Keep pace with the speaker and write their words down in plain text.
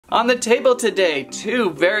On the table today, two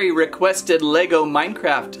very requested LEGO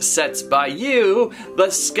Minecraft sets by you, the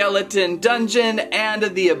Skeleton Dungeon and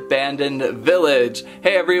the Abandoned Village.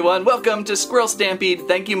 Hey everyone, welcome to Squirrel Stampede.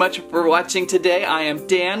 Thank you much for watching today. I am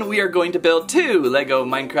Dan. We are going to build two LEGO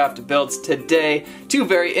Minecraft builds today. Two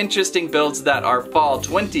very interesting builds that are fall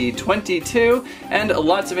 2022 and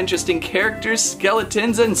lots of interesting characters,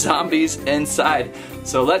 skeletons, and zombies inside.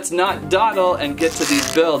 So let's not dawdle and get to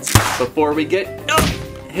these builds before we get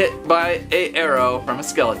hit by an arrow from a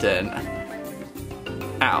skeleton.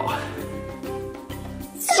 Ow.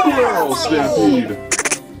 Squirrel Stampede!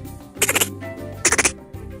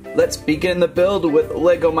 Let's begin the build with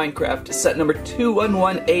LEGO Minecraft set number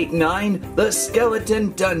 21189, the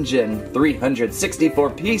Skeleton Dungeon. 364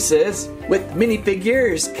 pieces with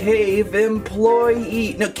minifigures,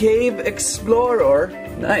 cave explorer,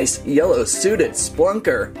 nice yellow suited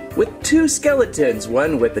splunker, with two skeletons,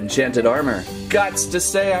 one with enchanted armor. Gots to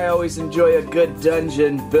say I always enjoy a good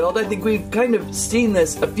dungeon build. I think we've kind of seen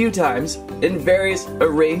this a few times in various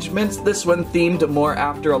arrangements. This one themed more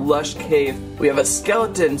after a Lush Cave. We have a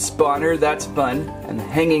skeleton spawner, that's fun, and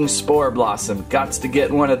hanging Spore Blossom. Gots to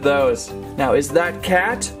get one of those. Now, is that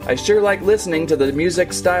cat? I sure like listening to the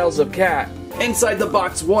music styles of cat. Inside the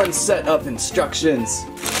box, one set of instructions.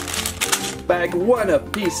 Bag 1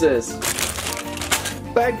 of pieces.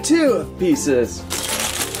 Bag 2 of pieces.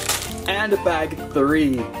 And bag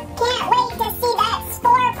 3. Can't wait to see that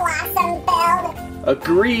Spore Blossom build.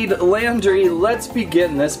 Agreed, Landry. Let's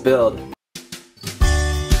begin this build.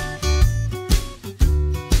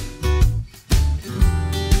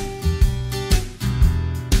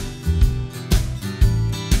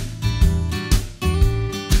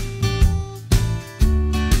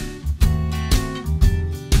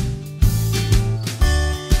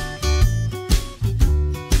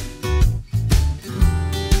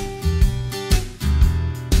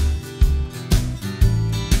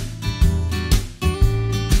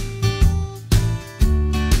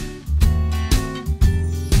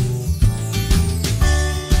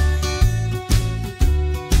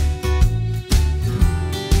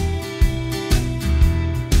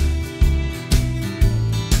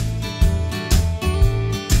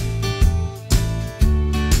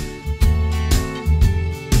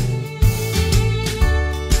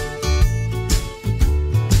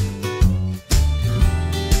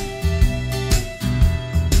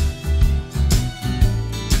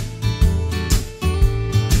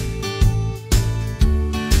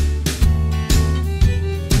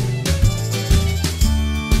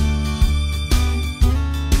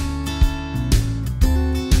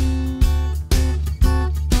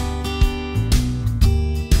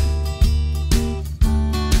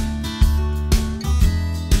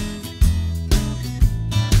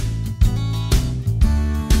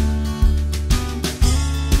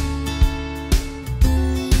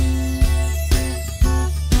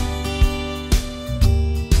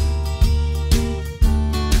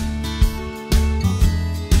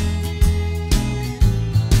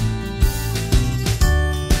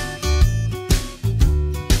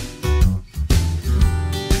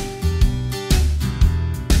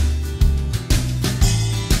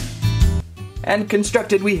 And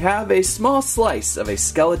constructed, we have a small slice of a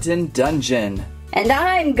skeleton dungeon. And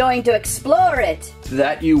I'm going to explore it.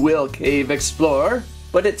 That you will, Cave Explorer.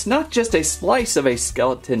 But it's not just a slice of a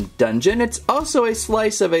skeleton dungeon, it's also a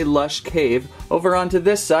slice of a lush cave. Over onto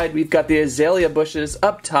this side, we've got the azalea bushes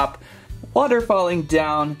up top, water falling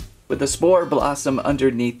down, with a Spore Blossom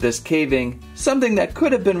underneath this caving. Something that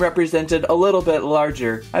could have been represented a little bit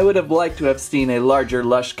larger. I would have liked to have seen a larger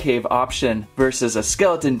lush cave option versus a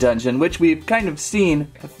skeleton dungeon, which we've kind of seen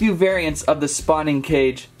a few variants of the spawning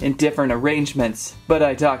cage in different arrangements. But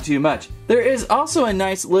I talk too much. There is also a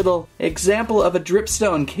nice little example of a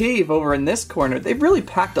dripstone cave over in this corner. They've really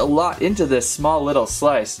packed a lot into this small little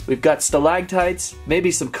slice. We've got stalactites,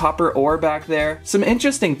 maybe some copper ore back there, some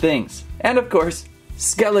interesting things. And of course,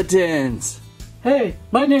 skeletons! Hey,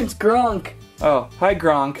 my name's Gronk. Oh, hi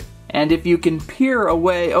Gronk. And if you can peer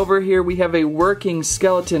away, over here we have a working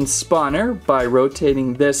skeleton spawner. By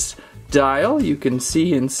rotating this dial, you can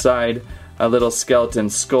see inside a little skeleton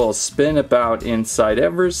skull spin about inside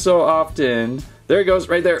ever so often. There it goes,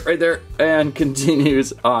 right there, and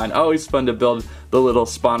continues on. Always fun to build the little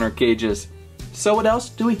spawner cages. So what else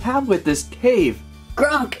do we have with this cave?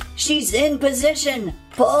 Gronk, she's in position.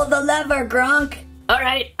 Pull the lever, Gronk. All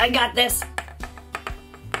right, I got this.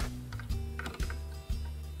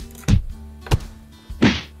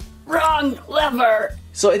 Wrong lever.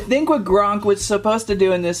 So I think what Gronk was supposed to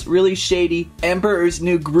do in this really shady Emperor's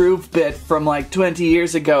New Groove bit from like 20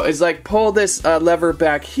 years ago is like pull this lever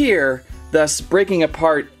back here, thus breaking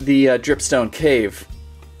apart the Dripstone cave.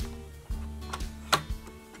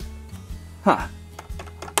 Huh.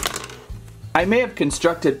 I may have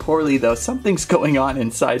constructed poorly though. Something's going on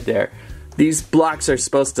inside there. These blocks are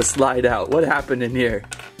supposed to slide out. What happened in here?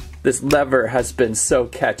 This lever has been so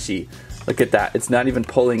catchy. Look at that. It's not even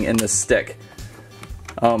pulling in the stick.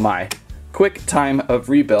 Oh my. Quick time of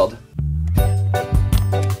rebuild.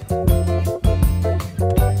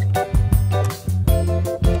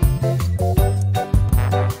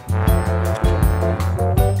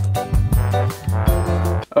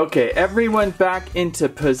 Okay, everyone back into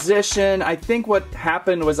position. I think what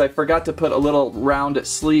happened was I forgot to put a little round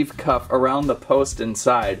sleeve cuff around the post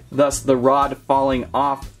inside, thus the rod falling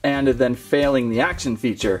off and then failing the action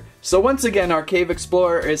feature. So once again, our cave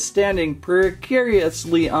explorer is standing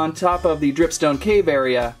precariously on top of the Dripstone cave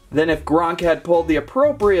area. Then if Gronk had pulled the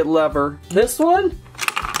appropriate lever, This one?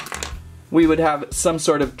 we would have some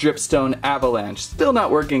sort of Dripstone avalanche. Still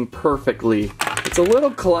not working perfectly. It's a little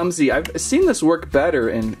clumsy. I've seen this work better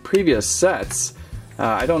in previous sets.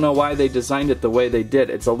 I don't know why they designed it the way they did.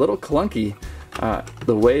 It's a little clunky,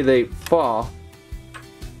 the way they fall.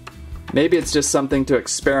 Maybe it's just something to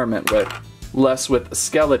experiment with. Less with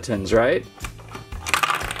skeletons, right?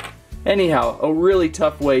 Anyhow, a really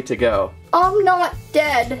tough way to go. I'm not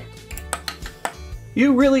dead.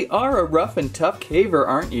 You really are a rough and tough caver,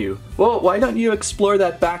 aren't you? Well, why don't you explore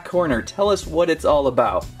that back corner? Tell us what it's all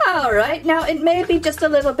about. Alright, now it may be just a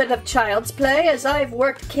little bit of child's play as I've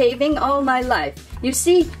worked caving all my life. You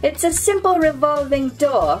see, it's a simple revolving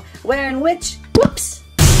door wherein which... Whoops!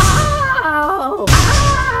 Ow!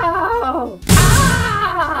 Ow!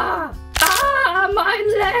 Ah! Ah!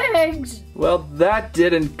 My legs! Well, that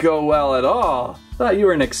didn't go well at all. Thought you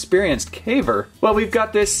were an experienced caver. Well, we've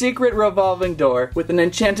got this secret revolving door with an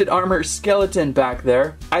enchanted armor skeleton back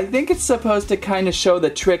there. I think it's supposed to kind of show the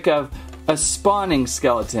trick of a spawning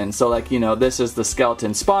skeleton. So like, you know, this is the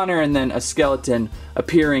skeleton spawner and then a skeleton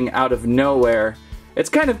appearing out of nowhere. It's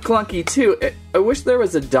kind of clunky too. I wish there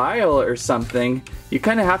was a dial or something. You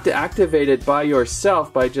kind of have to activate it by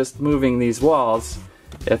yourself by just moving these walls,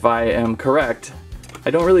 if I am correct. I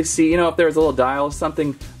don't really see, you know, if there was a little dial,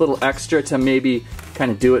 something a little extra to maybe kind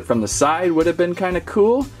of do it from the side would have been kind of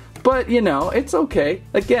cool. But, you know, it's okay.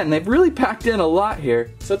 Again, they've really packed in a lot here,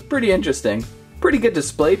 so it's pretty interesting. Pretty good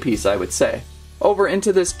display piece, I would say. Over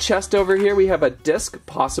into this chest over here, we have a disc,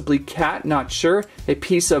 possibly cat, not sure. A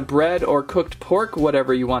piece of bread or cooked pork,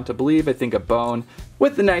 whatever you want to believe. I think a bone,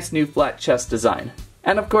 with the nice new flat chest design.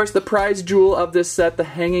 And of course the prize jewel of this set, the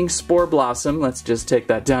hanging Spore Blossom. Let's just take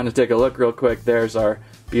that down and take a look real quick. There's our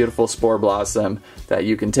beautiful Spore Blossom that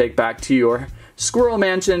you can take back to your squirrel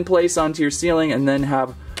mansion, place onto your ceiling, and then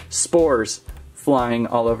have spores flying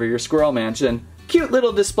all over your squirrel mansion. Cute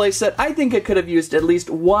little display set. I think it could have used at least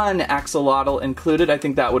one axolotl included. I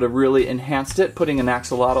think that would have really enhanced it. Putting an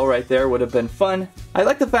axolotl right there would have been fun. I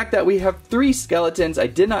like the fact that we have 3 skeletons. I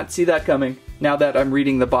did not see that coming. Now that I'm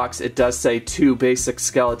reading the box, it does say 2 basic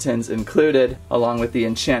skeletons included, along with the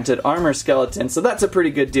enchanted armor skeleton, so that's a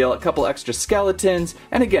pretty good deal. A couple extra skeletons,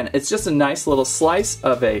 and again, it's just a nice little slice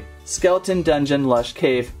of a skeleton dungeon lush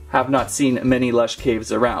cave. Have not seen many lush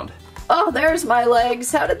caves around. Oh, there's my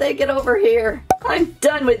legs. How did they get over here? I'm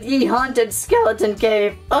done with ye haunted skeleton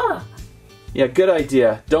cave. Ugh. Yeah, good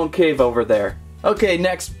idea. Don't cave over there. Okay,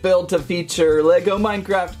 next build to feature Lego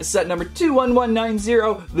Minecraft set number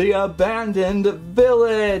 21190, The Abandoned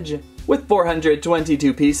Village, with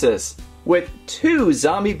 422 pieces. With 2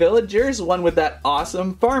 zombie villagers, one with that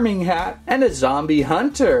awesome farming hat, and a zombie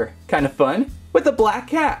hunter. Kind of fun. With a black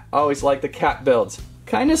cat. Always like the cat builds.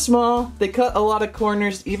 Kind of small, they cut a lot of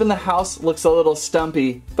corners, even the house looks a little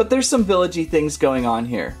stumpy, but there's some villagey things going on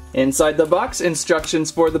here. Inside the box,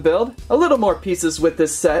 instructions for the build. A little more pieces with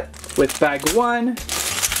this set, with bag 1,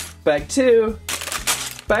 bag 2,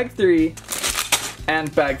 bag 3,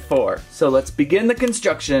 and bag 4. So let's begin the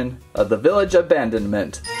construction of the village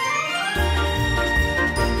abandonment.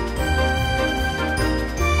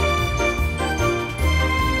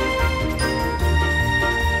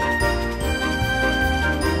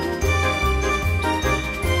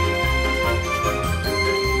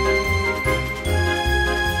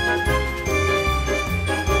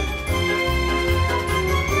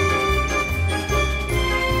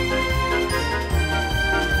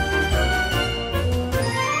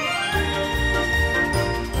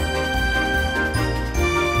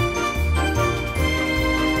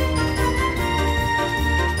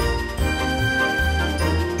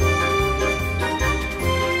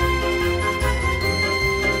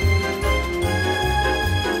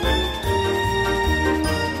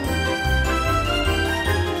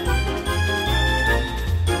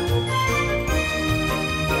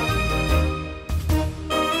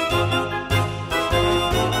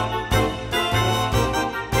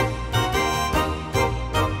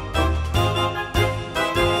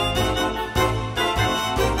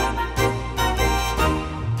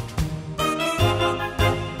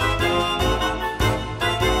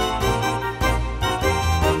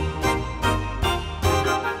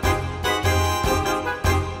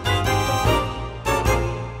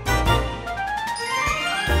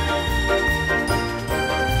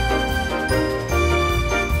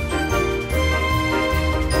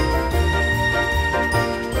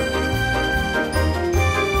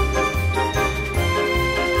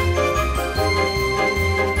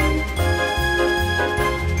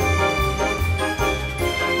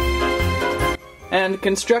 And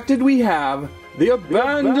constructed we have the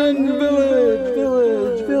Abandoned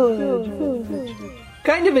Village.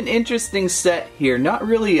 Kind of an interesting set here. Not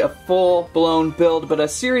really a full-blown build, but a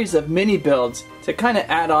series of mini builds to kind of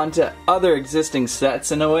add on to other existing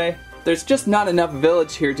sets in a way. There's just not enough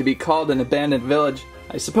village here to be called an abandoned village.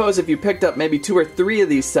 I suppose if you picked up maybe 2 or 3 of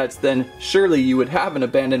these sets, then surely you would have an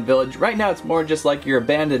abandoned village. Right now it's more just like your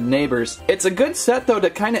abandoned neighbors. It's a good set though to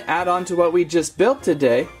kind of add on to what we just built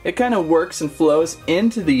today. It kind of works and flows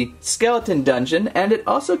into the skeleton dungeon, and it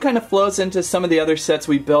also kind of flows into some of the other sets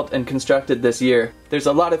we built and constructed this year. There's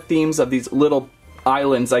a lot of themes of these little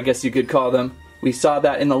islands, I guess you could call them. We saw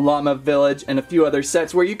that in the Llama Village and a few other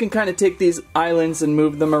sets where you can kind of take these islands and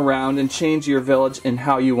move them around and change your village and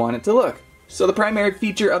how you want it to look. So the primary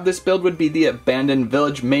feature of this build would be the abandoned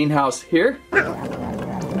village main house here,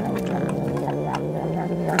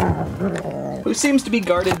 who seems to be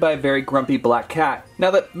guarded by a very grumpy black cat.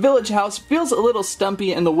 Now the village house feels a little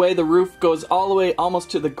stumpy in the way the roof goes all the way almost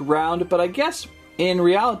to the ground, but I guess in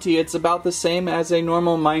reality it's about the same as a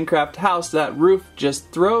normal Minecraft house. That roof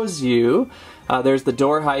just throws you. There's the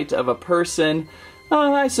door height of a person.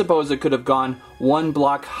 I suppose it could have gone 1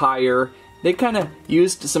 block higher. They kind of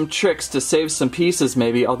used some tricks to save some pieces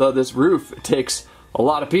maybe, although this roof takes a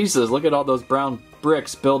lot of pieces. Look at all those brown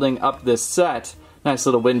bricks building up this set. Nice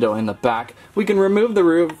little window in the back. We can remove the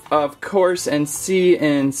roof, of course, and see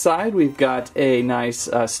inside. We've got a nice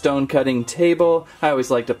stone cutting table. I always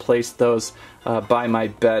like to place those by my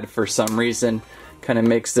bed for some reason. Kind of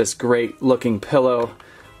makes this great looking pillow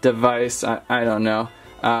device. I don't know.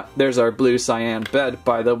 There's our blue cyan bed,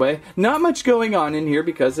 by the way. Not much going on in here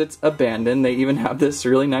because it's abandoned. They even have this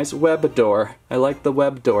really nice web door. I like the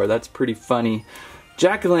web door. That's pretty funny.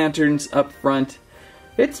 Jack-o'-lanterns up front.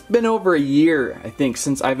 It's been over a year, I think,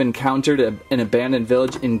 since I've encountered an abandoned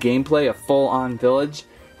village in gameplay, a full-on village.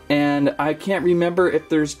 And I can't remember if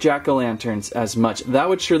there's jack-o'-lanterns as much. That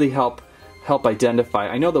would surely help identify.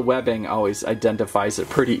 I know the webbing always identifies it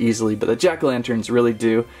pretty easily, but the jack-o'-lanterns really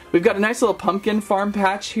do. We've got a nice little pumpkin farm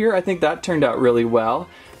patch here. I think that turned out really well.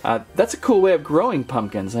 That's a cool way of growing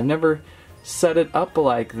pumpkins. I've never set it up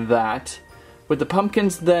like that. Would the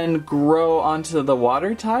pumpkins then grow onto the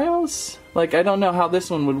water tiles? Like, I don't know how this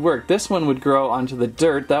one would work. This one would grow onto the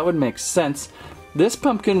dirt. That would make sense. This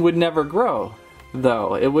pumpkin would never grow,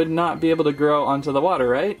 though. It would not be able to grow onto the water,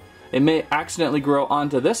 right? It may accidentally grow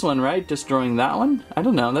onto this one, right? Destroying that one? I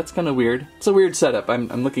don't know, that's kind of weird. It's a weird setup,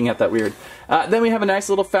 I'm looking at that weird. Then we have a nice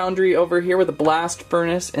little foundry over here with a blast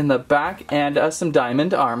furnace in the back and some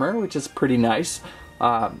diamond armor, which is pretty nice.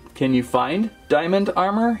 Can you find diamond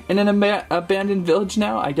armor in an abandoned village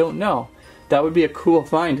now? I don't know. That would be a cool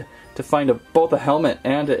find, to find both a helmet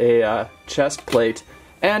and a chest plate.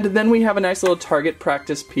 And then we have a nice little target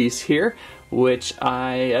practice piece here, which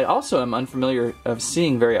I also am unfamiliar of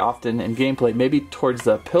seeing very often in gameplay, maybe towards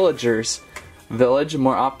the pillagers village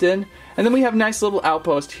more often. And then we have a nice little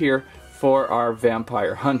outpost here for our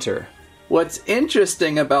vampire hunter. What's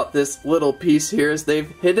interesting about this little piece here is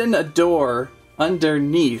they've hidden a door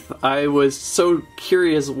underneath. I was so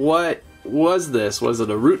curious, what was this? Was it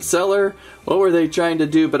a root cellar? What were they trying to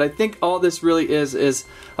do? But I think all this really is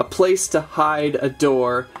a place to hide a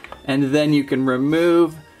door, and then you can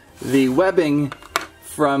remove the webbing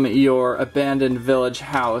from your abandoned village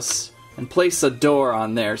house and place a door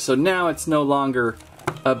on there. So now it's no longer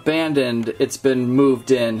abandoned, it's been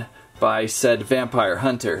moved in by said vampire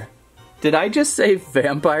hunter. Did I just say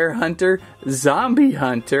vampire hunter? Zombie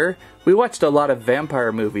hunter? We watched a lot of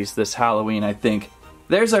vampire movies this Halloween, I think.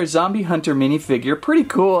 There's our zombie hunter minifigure. Pretty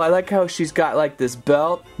cool. I like how she's got like this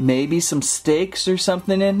belt, maybe some stakes or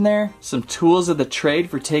something in there. Some tools of the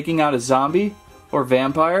trade for taking out a zombie or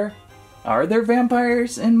vampire. Are there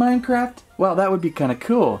vampires in Minecraft? Well, that would be kind of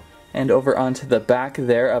cool. And over onto the back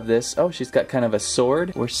there of this, oh, she's got kind of a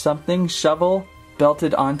sword or something, shovel,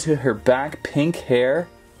 belted onto her back, pink hair.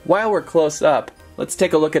 While we're close up, let's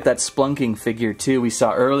take a look at that splunking figure too we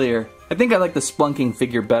saw earlier. I think I like the splunking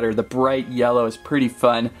figure better. The bright yellow is pretty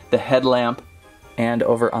fun. The headlamp, and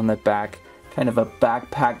over on the back, kind of a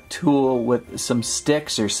backpack tool with some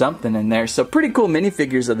sticks or something in there. So pretty cool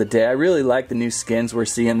minifigures of the day. I really like the new skins we're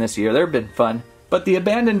seeing this year. They've been fun. But the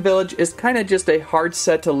abandoned village is kind of just a hard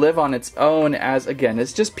set to live on its own, as again,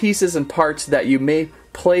 it's just pieces and parts that you may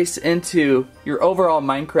place into your overall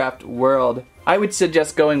Minecraft world. I would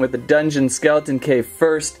suggest going with the Dungeon Skeleton Cave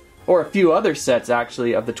first, or a few other sets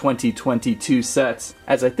actually of the 2022 sets,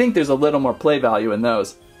 as I think there's a little more play value in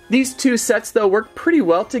those. These two sets though work pretty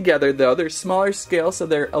well together though. They're smaller scale, so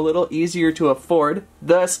they're a little easier to afford,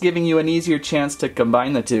 thus giving you an easier chance to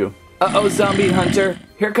combine the two. Uh-oh, zombie hunter.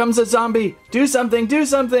 Here comes a zombie. Do something, do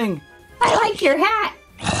something. I like your hat.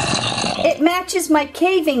 It matches my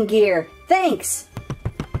caving gear. Thanks.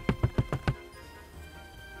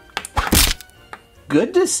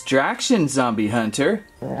 Good distraction, Zombie Hunter.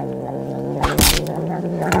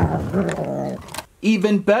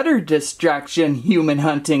 Even better distraction, Human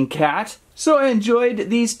Hunting Cat. So I enjoyed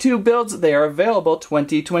these two builds. They are available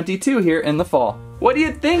 2022 here in the fall. What do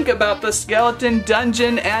you think about the Skeleton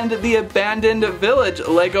Dungeon and the Abandoned Village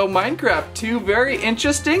Lego Minecraft? Two very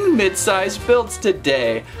interesting mid-sized builds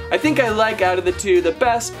today. I think I like out of the two the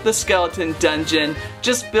best the Skeleton Dungeon.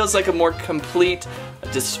 Just feels like a more complete,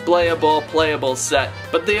 displayable, playable set,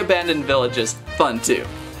 but the Abandoned Village is fun too.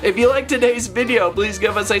 If you liked today's video, please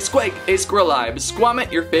give us a squake, a squirrelibe,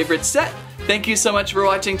 squammet your favorite set. Thank you so much for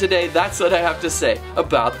watching today. That's what I have to say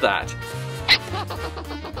about that.